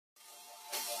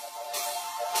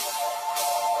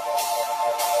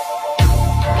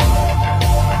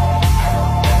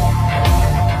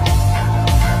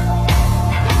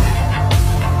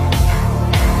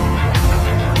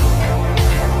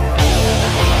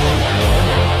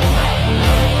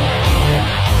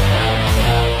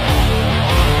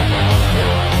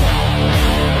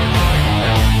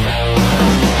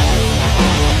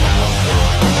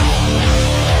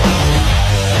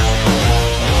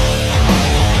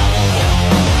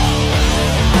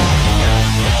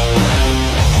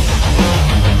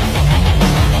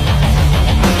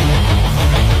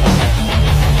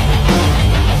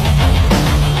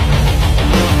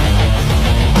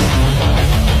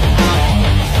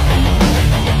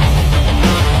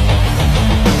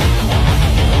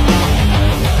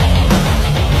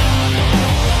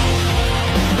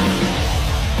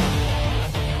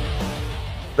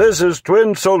This is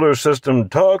Twin Solar System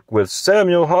Talk with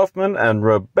Samuel Hofman and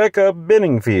Rebecca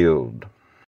Benningfield.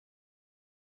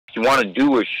 If you want to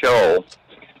do a show,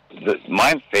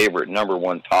 my favorite number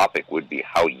one topic would be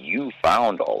how you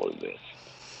found all of this.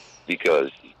 Because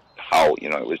how,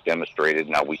 it was demonstrated,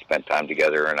 now we spent time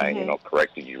together, and I,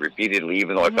 corrected you repeatedly,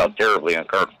 even though I felt terribly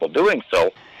uncomfortable doing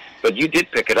so. But you did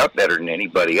pick it up better than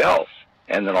anybody else.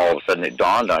 And then all of a sudden it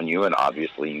dawned on you, and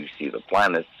obviously you see the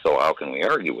planets, so how can we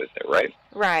argue with it, right?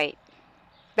 Right.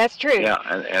 That's true. Yeah,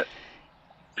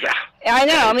 yeah. I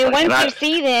know. I mean, once you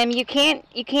see them, you can't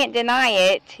deny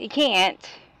it. You can't.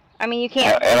 I mean, you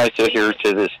can't. And I sit here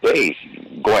to this day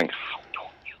going, how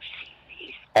don't you see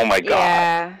these? Oh, my God.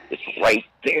 Yeah. It's right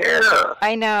there.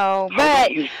 I know. How but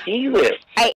don't you see this?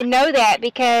 I know that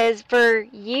because for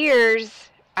years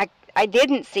I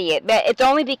didn't see it. But it's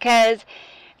only because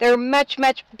they're much,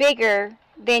 much bigger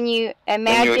than you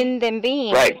imagine them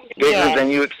being. Right, bigger than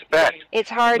you expect. It's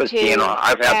hard to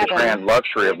I've had the grand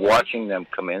luxury of watching them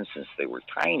come in since they were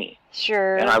tiny.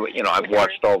 Sure. And I've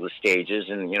watched all the stages,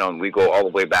 and and we go all the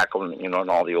way back on, in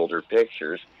all the older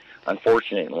pictures.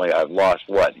 Unfortunately, I've lost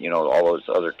all those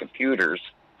other computers,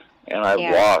 and I've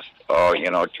lost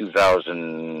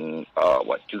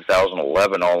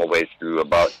 2011 all the way through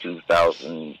about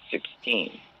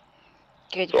 2016.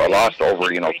 Good. So I lost over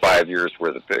 5 years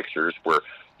worth of pictures where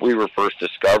we were first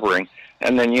discovering,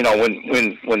 and then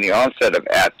when the onset of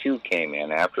AT2 came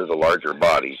in after the larger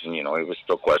bodies, and it was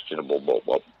still questionable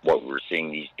what we were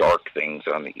seeing, these dark things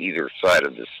on either side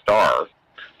of the star.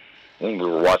 When we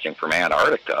were watching from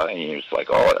Antarctica, and you're just like,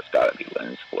 oh, that's got to be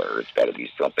lens flare. It's got to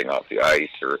be something off the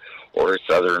ice or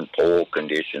southern pole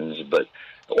conditions. But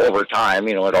over time,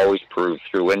 it always proved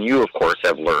through. And you, of course,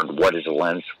 have learned what is a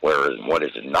lens flare and what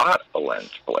is not a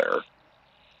lens flare.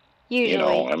 Usually,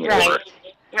 right.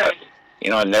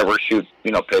 I never shoot,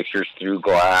 pictures through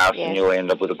glass, and you'll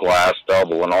end up with a glass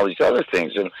double and all these other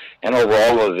things. And over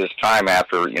all of this time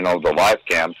after, the live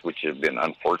cams, which have been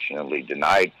unfortunately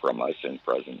denied from us in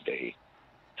present-day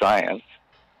science,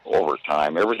 over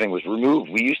time, everything was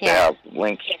removed. We used to have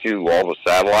links to all the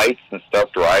satellites and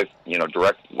stuff, direct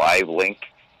live link.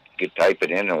 You could type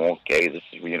it in, and okay, this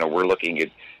is, we're looking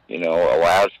at,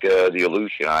 Alaska, the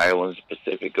Aleutian Islands,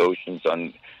 Pacific Oceans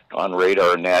on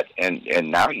radar net, and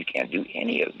now you can't do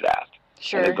any of that.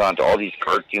 Sure. And they've gone to all these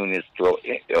cartoonist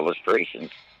illustrations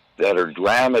that are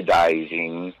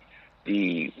dramatizing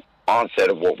the onset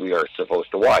of what we are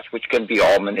supposed to watch, which can be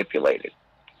all manipulated,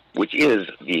 which is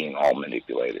being all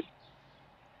manipulated.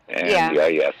 And the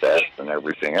ISS and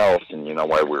everything else, and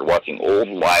why we're watching old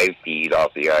live feed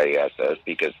off the ISS,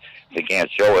 because they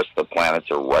can't show us the planets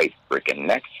are right freaking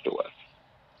next to us.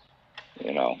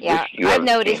 Yeah, I've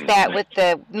noticed that with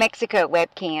the Mexico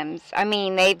webcams. I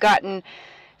mean, they've gotten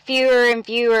fewer and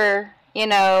fewer,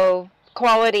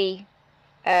 quality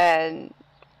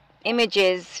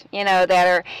images, that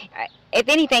are, if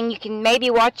anything, you can maybe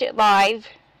watch it live,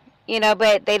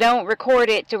 but they don't record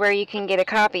it to where you can get a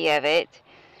copy of it.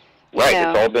 Right,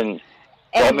 it's all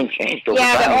been changed over time.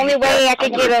 Yeah, the only way I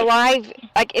could get a live,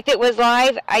 like if it was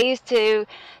live, I used to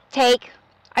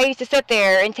sit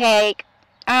there and take,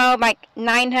 like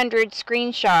 900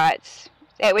 screenshots.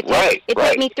 It would take,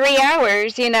 took me 3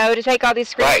 hours, to take all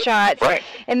these screenshots. Right.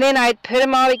 And then I'd put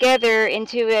them all together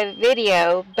into a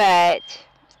video, but it's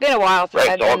been a while since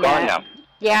I've done that. It's all gone now.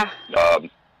 Yeah.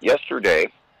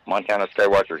 Yesterday, Montana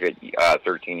Skywatcher hit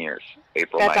 13 years.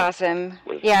 April 9th. That's awesome.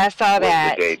 I saw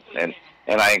that. Was the date.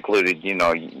 And I included,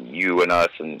 you and us,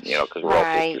 and because we're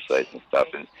all sister sites and stuff,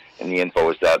 and the info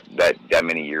is that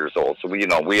many years old. So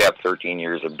we have 13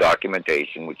 years of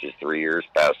documentation, which is 3 years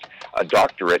past a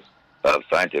doctorate of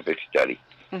scientific study.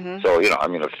 Mm-hmm. So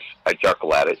I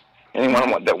chuckle at it.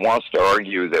 Anyone that wants to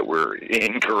argue that we're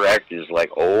incorrect is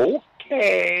like,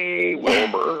 okay,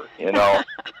 Wilbur,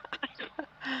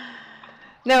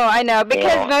 No, I know,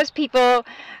 because most people,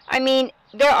 I mean,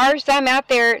 there are some out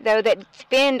there, though, that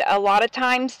spend a lot of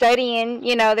time studying,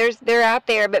 they're out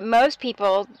there, but most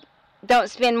people don't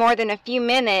spend more than a few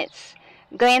minutes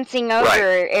glancing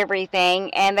over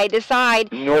everything, and they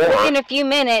decide within a few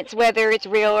minutes whether it's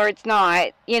real or it's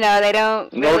not. They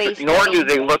don't really study. Nor do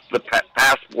they look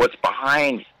past what's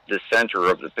behind the center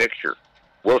of the picture.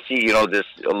 We'll see, this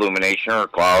illumination or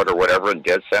cloud or whatever in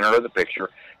dead center of the picture,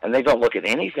 and they don't look at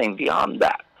anything beyond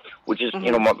that, which is,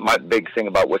 my big thing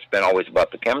about what's been always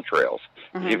about the chemtrails.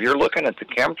 Mm-hmm. If you're looking at the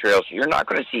chemtrails, you're not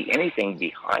going to see anything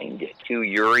behind it. 2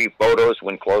 Uri photos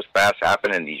when close pass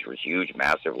happened, and these were huge,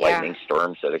 massive lightning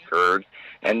storms that occurred,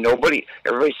 and everybody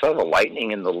saw the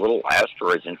lightning and the little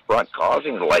asteroids in front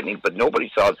causing the lightning, but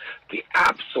nobody saw the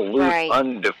absolute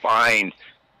undefined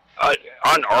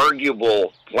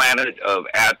unarguable planet of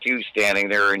Atu standing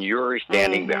there, and you're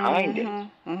standing behind it.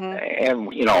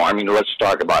 And, you know, I mean, let's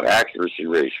talk about accuracy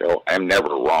ratio. I'm never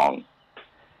wrong,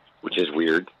 which is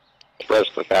weird. Plus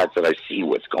the fact that I see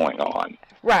what's going on.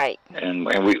 Right. And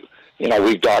we, you know,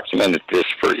 we've documented this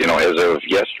for, you know, as of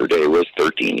yesterday was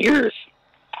 13 years.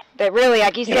 That really,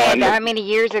 like you said, how many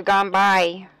years have gone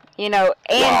by, you know,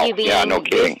 and you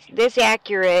being this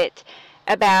accurate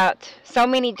about so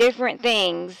many different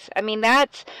things. I mean,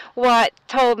 that's what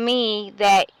told me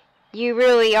that you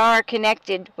really are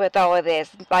connected with all of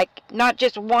this. Like, not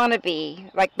just want to be,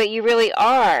 like, but you really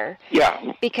are.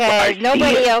 Yeah. Because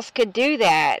nobody else could do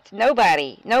that.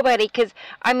 Nobody. Because,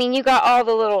 I mean, you got all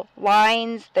the little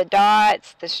lines, the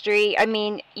dots, the street. I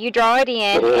mean, you draw it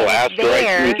in, the little and it's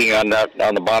there. Sneaking on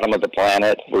the bottom of the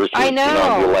planet versus, I know. You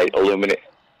know, the light illuminate.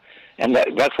 And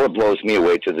that's what blows me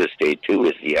away to this day, too,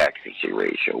 is the accuracy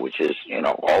ratio, which is, you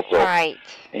know, also, right.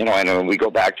 You know, and when we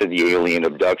go back to the alien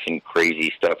abduction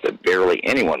crazy stuff that barely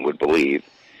anyone would believe,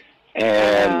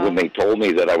 and when they told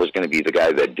me that I was going to be the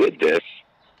guy that did this,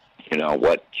 you know,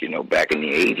 back in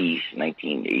the 80s,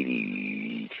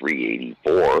 1983,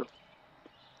 84,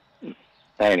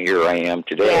 and here I am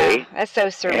today. Yeah, that's so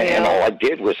surreal. And all I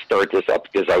did was start this up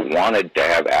because I wanted to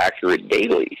have accurate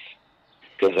dailies.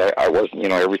 Because I wasn't, you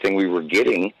know, everything we were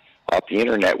getting off the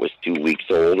internet was 2 weeks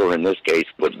old, or in this case,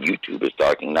 what YouTube is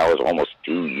talking now is almost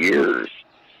 2 years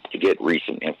to get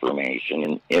recent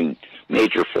information in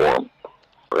major form.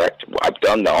 Correct? I've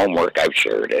done the homework. I've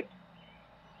shared it.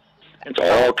 It's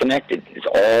all connected. It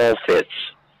all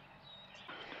fits.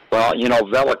 Well, you know,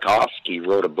 Velikovsky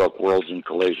wrote a book, Worlds in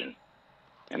Collision,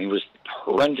 and he was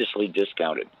horrendously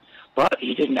discounted. But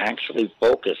he didn't actually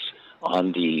focus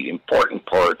on the important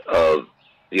part of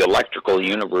the electrical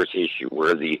universe issue,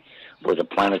 where the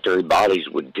planetary bodies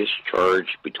would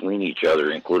discharge between each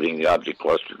other, including the object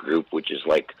cluster group, which is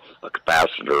like a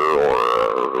capacitor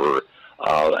or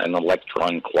an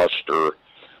electron cluster,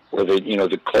 where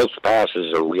the close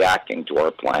passes are reacting to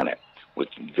our planet with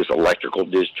this electrical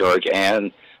discharge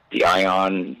and the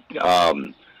ion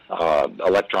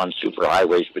electron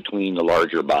superhighways between the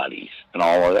larger bodies and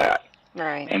all of that.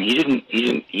 Right. And he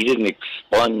didn't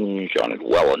expunge on it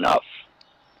well enough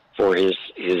for his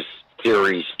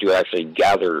theories to actually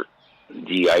gather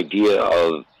the idea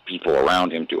of people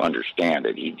around him to understand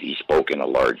it. He spoke in a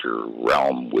larger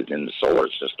realm within the solar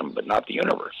system, but not the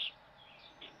universe,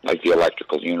 like the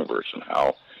electrical universe, and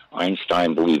how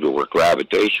Einstein believed it were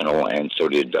gravitational, and so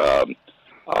did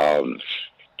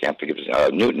can't think of his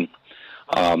Newton.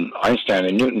 Einstein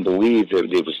and Newton believed that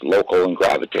it was local and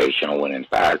gravitational, when in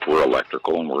fact we're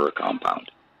electrical and we're a compound.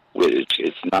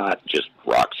 It's not just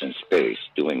rocks in space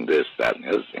doing this, that, and the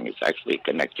other thing. It's actually a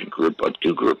connected group of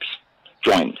two groups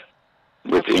joined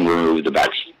with Immaru, the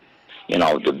back, you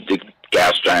know, the big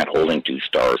gas giant holding two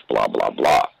stars, blah, blah,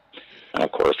 blah. And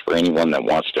of course, for anyone that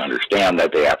wants to understand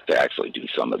that, they have to actually do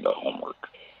some of the homework.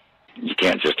 You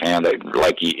can't just hand it,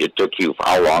 like it took you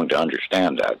how long to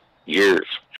understand that? Years.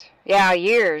 Yeah,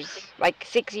 years. Like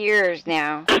 6 years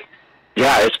now.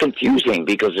 Yeah, it's confusing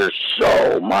because there's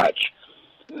so much.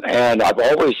 And I've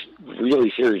always really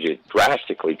seriously,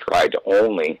 drastically tried to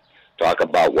only talk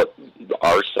about what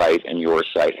our site and your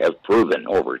site have proven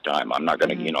over time. I'm not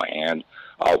going to, you know,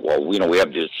 well, you know, we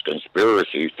have this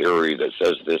conspiracy theory that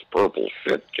says this purple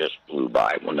shit just flew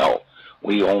by. Well, no.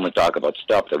 We only talk about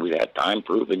stuff that we've had time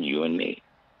proven, you and me.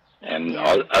 And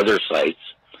other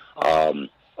sites,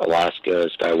 Alaska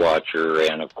Skywatcher,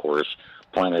 and of course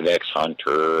Planet X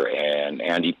Hunter, and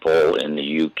Andy Poll in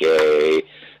the UK,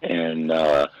 and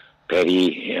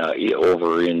Petty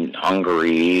over in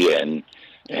Hungary, and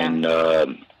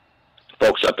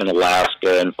folks up in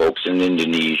Alaska, and folks in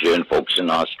Indonesia, and folks in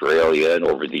Australia, and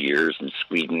over the years in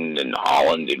Sweden and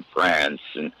Holland and France,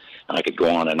 and I could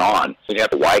go on and on.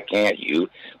 Why can't you?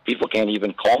 People can't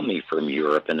even call me from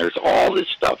Europe, and there's all this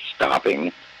stuff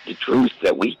stopping the truth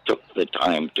that we took the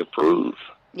time to prove.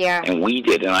 Yeah. And we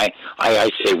did, and I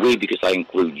say we because I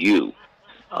include you.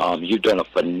 You've done a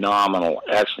phenomenal,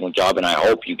 excellent job, and I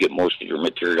hope you get most of your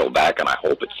material back, and I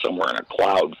hope it's somewhere in a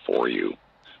cloud for you.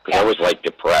 Because I was, like,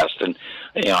 depressed, and,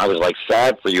 you know, I was, like,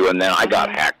 sad for you, and then I got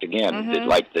hacked again,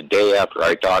 like, the day after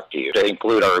I talked to you. To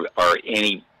include our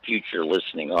any future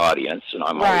listening audience, and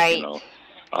I'm always, you know,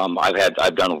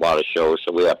 I've done a lot of shows,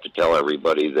 so we have to tell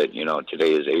everybody that, you know,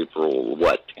 today is April,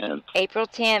 10th? April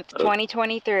 10th,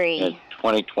 2023.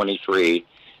 2023,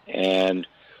 and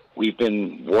we've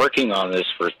been working on this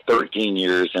for 13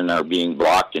 years and are being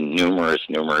blocked in numerous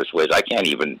ways. I can't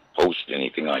even post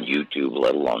anything on YouTube,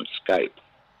 let alone Skype.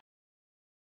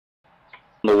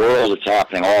 the world, it's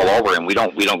happening all over, and we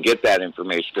don't get that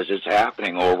information because it's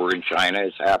happening over in China,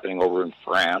 it's happening over in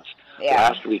France. Yeah.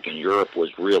 Last week in Europe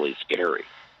was really scary.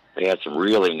 They had some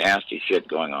really nasty shit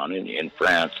going on in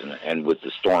France and with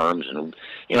the storms and,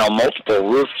 you know,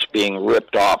 multiple roofs being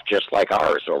ripped off just like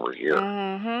ours over here,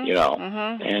 you know.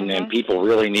 And people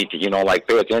really need to, you know, like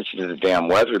pay attention to the damn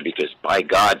weather because, by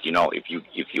God, you know, if you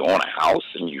own a house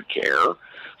and you care,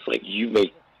 it's like you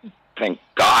may thank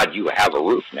God you have a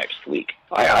roof next week.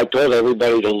 I told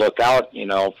everybody to look out, you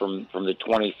know, from the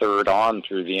 23rd on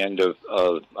through the end of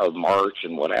March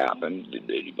and what happened.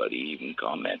 Did anybody even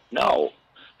comment? No.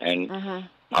 And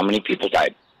how many people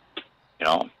died? You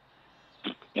know,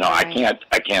 right.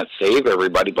 I can't save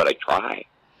everybody, but I try.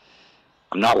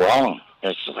 I'm not wrong.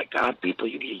 And it's just like, God, people,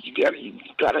 you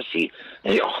gotta see.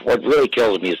 And, you know, what really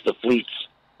kills me is the fleets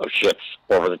of ships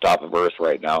over the top of Earth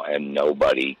right now, and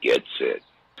nobody gets it.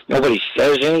 Nobody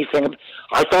says anything.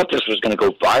 I thought this was going to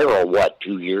go viral,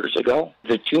 2 years ago?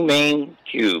 The two main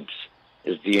cubes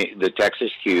is the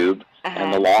Texas cube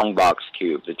and the long box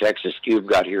cube. The Texas cube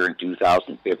got here in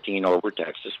 2015 over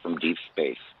Texas from deep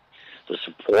space. The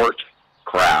support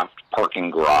craft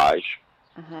parking garage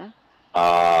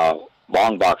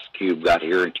long box cube got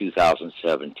here in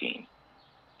 2017.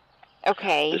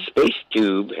 Okay. The space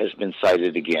tube has been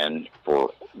sighted again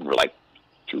for like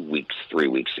 2 weeks, 3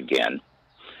 weeks again.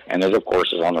 And it, of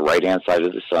course, is on the right-hand side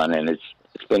of the sun, and it's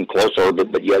been close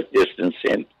orbit, but yet distance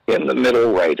in the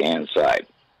middle right-hand side.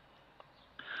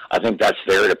 I think that's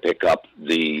there to pick up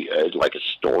the like a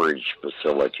storage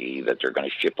facility that they're going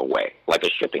to ship away, like a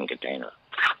shipping container.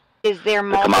 Is there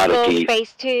multiple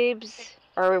space tubes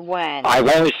or one? I've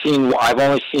only seen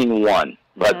one,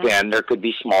 but then there could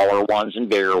be smaller ones and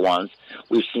bigger ones.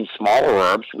 We've seen smaller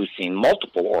orbs, we've seen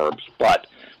multiple orbs, but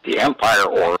the Empire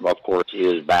orb, of course,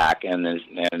 is back, and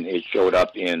it showed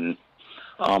up in.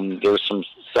 There was some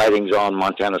sightings on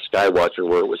Montana Skywatcher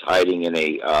where it was hiding in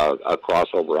a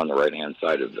crossover on the right-hand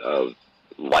side of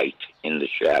light in the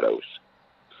shadows.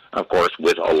 Of course,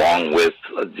 along with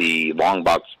the long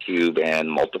box cube and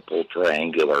multiple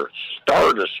triangular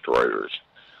star destroyers,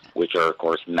 which are, of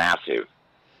course, massive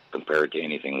compared to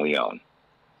anything we own.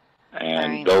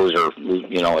 And those are,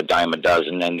 you know, a dime a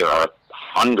dozen, and there are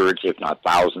hundreds, if not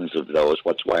thousands of those.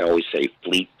 That's why I always say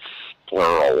fleets,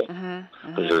 plural,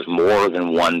 because there's more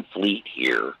than one fleet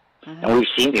here. And we've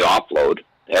seen the offload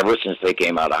ever since they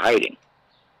came out of hiding.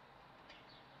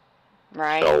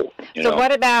 Right. So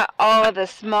what about all of the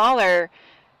smaller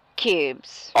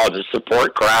cubes? Oh, the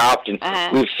support craft. And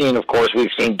we've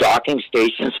seen docking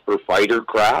stations for fighter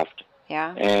craft.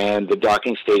 Yeah. And the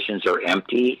docking stations are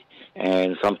empty.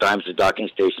 And sometimes the docking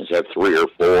stations have 3 or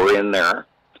 4 in there.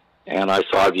 And I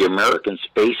saw the American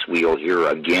Space Wheel here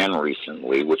again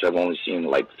recently, which I've only seen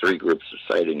like 3 groups of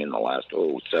sighting in the last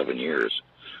 7 years,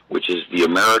 which is the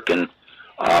American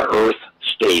Earth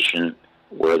station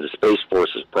where the Space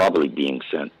Force is probably being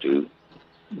sent to.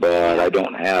 But I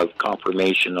don't have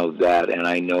confirmation of that, and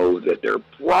I know that they're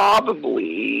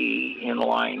probably in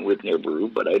line with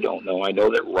Nibiru, but I don't know. I know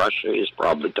that Russia is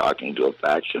probably talking to a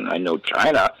faction. I know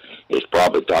China is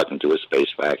probably talking to a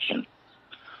space faction.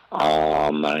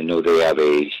 I know they have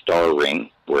a star ring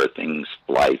where things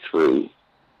fly through,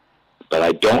 but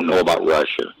I don't know about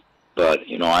Russia. But,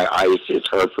 you know, it's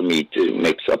hard for me to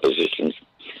make suppositions.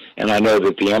 And I know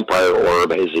that the Empire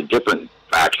Orb is a different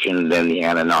faction than the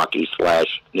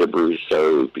Anunnaki/Nibiru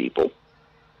Sarru people.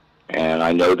 And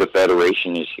I know the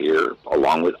Federation is here,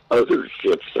 along with other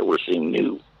ships that we're seeing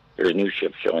new. There's new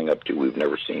ships showing up, too, we've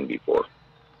never seen before.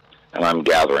 And I'm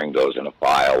gathering those in a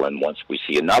file, and once we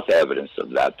see enough evidence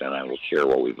of that, then I will share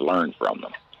what we've learned from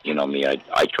them. You know me,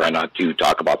 I try not to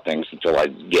talk about things until I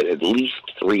get at least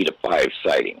 3 to 5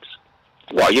 sightings.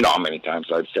 Well, you know how many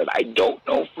times I've said, I don't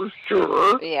know for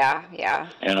sure. Yeah.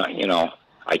 And,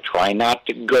 I try not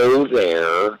to go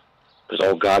there, because,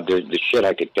 oh, God, there's the shit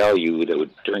I could tell you that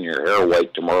would turn your hair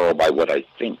white tomorrow by what I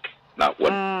think, not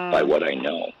by what I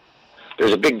know.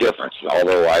 There's a big difference,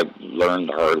 although I've learned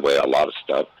the hard way a lot of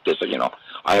stuff. Because, you know,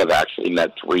 I have actually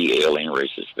met 3 alien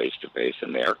races face-to-face,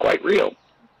 and they are quite real.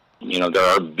 You know, there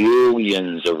are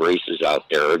billions of races out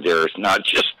there. There's not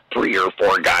just 3 or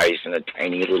 4 guys in a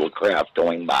tiny little craft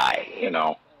going by, you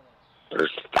know.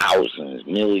 There's thousands,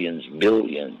 millions,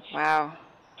 billions. Wow.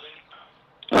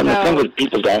 And the thing that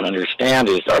people don't understand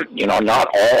is, you know, not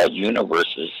all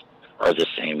universes are the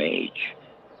same age.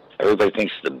 Everybody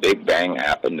thinks the Big Bang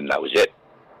happened and that was it.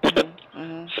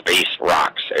 Space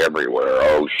rocks everywhere.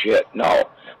 Oh, shit. No,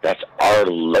 that's our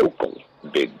local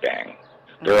Big Bang.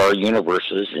 There are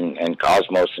universes and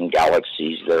cosmos and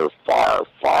galaxies that are far,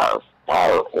 far,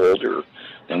 far older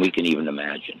than we can even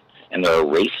imagine. And there are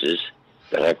races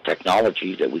that have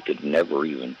technology that we could never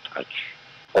even touch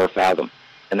or fathom.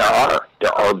 And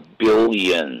there are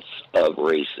billions of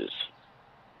races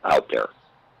out there.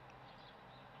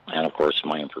 And of course,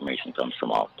 my information comes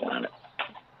from off planet.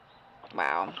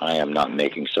 Wow. I am not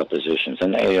making suppositions.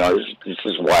 And this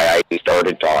is why I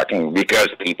started talking, because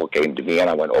people came to me and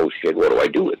I went, oh shit, what do I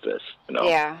do with this?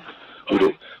 Yeah.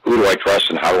 Who do I trust,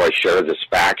 and how do I share this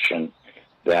faction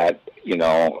that,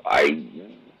 I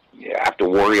have to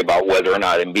worry about whether or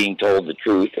not I'm being told the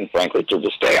truth. And frankly, to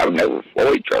this day, I've never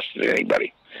fully trusted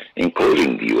anybody,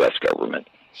 including the U.S. government.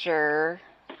 Sure.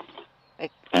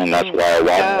 And that's why I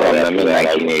walked from them in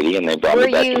 1980, and they brought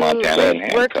me back to Montana in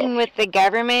handcuffs. Were you working with the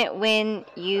government when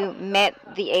you met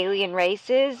the alien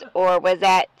races, or was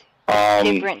that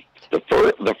different?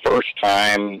 The first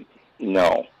time,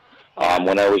 no.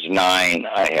 When I was 9,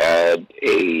 I had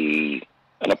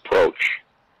an approach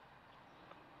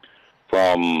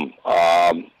from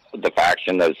the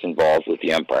faction that's involved with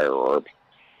the Empire Orb.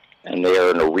 And they are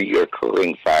a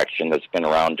reoccurring faction that's been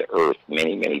around to Earth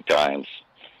many, many times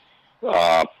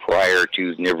prior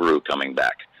to Nibiru coming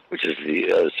back, which is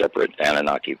the separate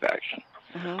Anunnaki faction.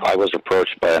 I was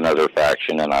approached by another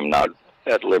faction, and I'm not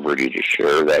at liberty to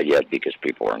share that yet because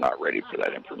people are not ready for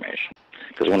that information.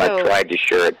 Because when I tried to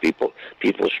share it, people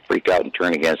freak out and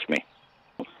turn against me.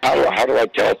 How do I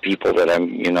tell people that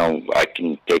I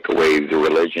can take away the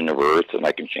religion of Earth and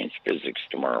I can change physics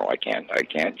tomorrow? I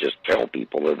can't just tell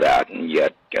people that, and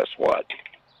yet, guess what?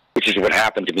 Which is what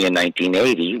happened to me in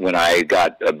 1980 when I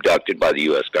got abducted by the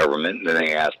U.S. government, and then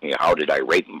they asked me how did I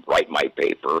write my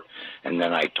paper, and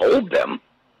then I told them,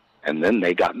 and then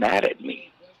they got mad at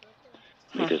me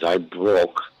because I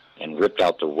broke and ripped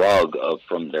out the rug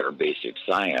from their basic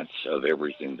science of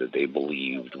everything that they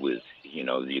believed with,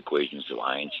 the equations of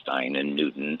Einstein and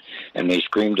Newton. And they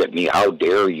screamed at me, how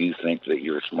dare you think that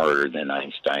you're smarter than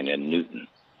Einstein and Newton?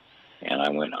 And I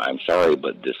went, I'm sorry,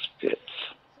 but this fits.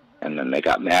 And then they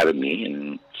got mad at me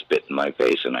and spit in my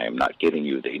face, and I am not kidding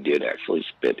you. They did actually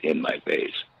spit in my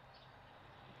face.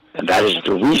 And that is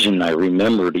the reason I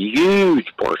remembered a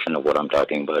huge portion of what I'm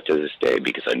talking about to this day,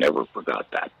 because I never forgot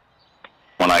that.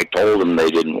 When I told them, they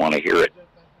didn't want to hear it.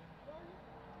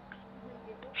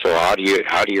 So how do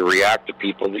you react to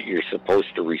people that you're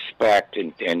supposed to respect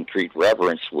and treat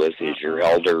reverence with as your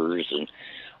elders?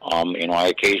 And I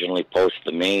occasionally post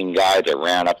the main guy that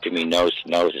ran up to me nose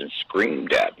to nose and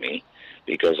screamed at me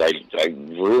because I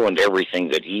ruined everything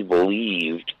that he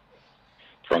believed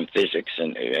from physics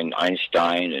and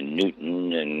Einstein and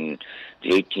Newton and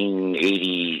the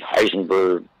 1880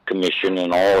 Heisenberg Commission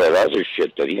and all that other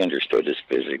shit that he understood as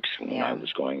physics. And I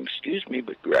was going, excuse me,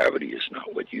 but gravity is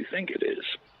not what you think it is.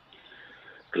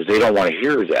 Because they don't want to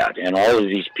hear that. And all of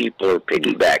these people are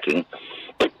piggybacking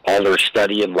all their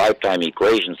study and lifetime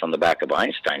equations on the back of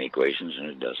Einstein equations, and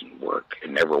it doesn't work.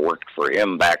 It never worked for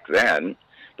him back then,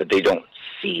 but they don't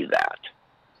see that.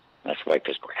 That's why,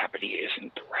 because gravity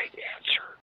isn't the right answer.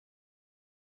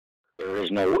 There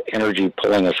is no energy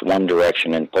pulling us one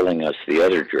direction and pulling us the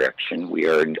other direction. We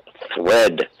are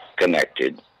thread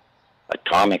connected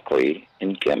atomically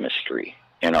in chemistry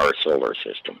in our solar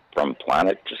system, from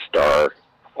planet to star,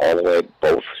 all the way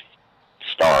both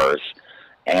stars,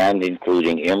 and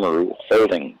including Immaru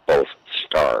holding both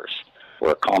stars.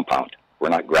 We're a compound. We're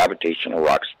not gravitational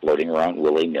rocks floating around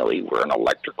willy-nilly. We're an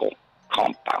electrical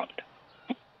compound.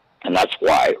 And that's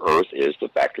why Earth is the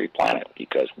factory planet,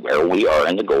 because where we are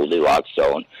in the Goldilocks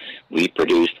zone, we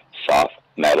produce soft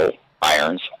metal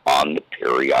ions on the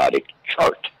periodic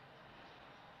chart.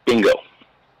 Bingo.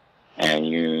 And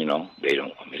they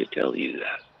don't want me to tell you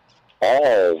that.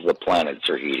 All the planets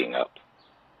are heating up.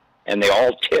 And they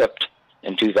all tipped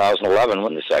in 2011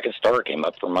 when the second star came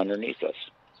up from underneath us.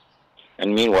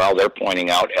 And meanwhile, they're pointing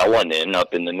out Elenin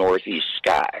up in the northeast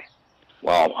sky,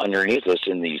 while underneath us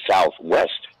in the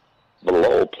southwest,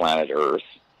 below planet Earth,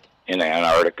 in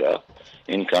Antarctica,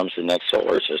 in comes the next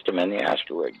solar system and the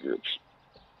asteroid groups,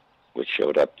 which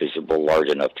showed up visible large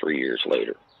enough 3 years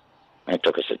later. And it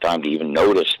took us a time to even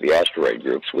notice the asteroid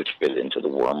groups, which fit into the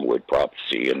Wormwood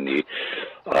prophecy and the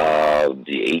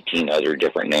 18 other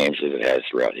different names that it has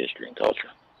throughout history and culture,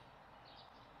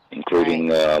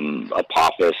 including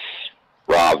Apophis,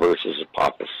 Ra versus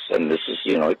Apophis. And this is,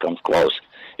 it comes close.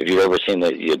 If you've ever seen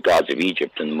the Gods of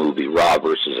Egypt in the movie Ra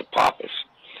versus Apophis,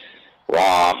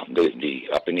 Ra, the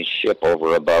up in his ship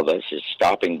over above us, is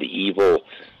stopping the evil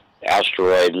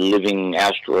living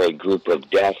asteroid group of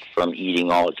death from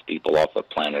eating all its people off of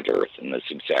planet Earth. And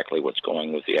that's exactly what's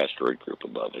going with the asteroid group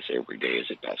above us every day as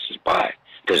it passes by.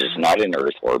 Because it's not in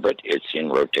Earth orbit, it's in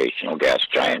rotational gas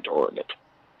giant orbit,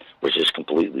 which is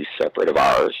completely separate of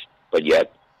ours, but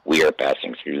yet we are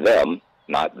passing through them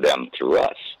not them through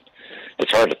us.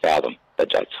 It's hard to fathom, but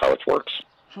that's how it works.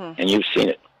 And you've seen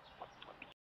it.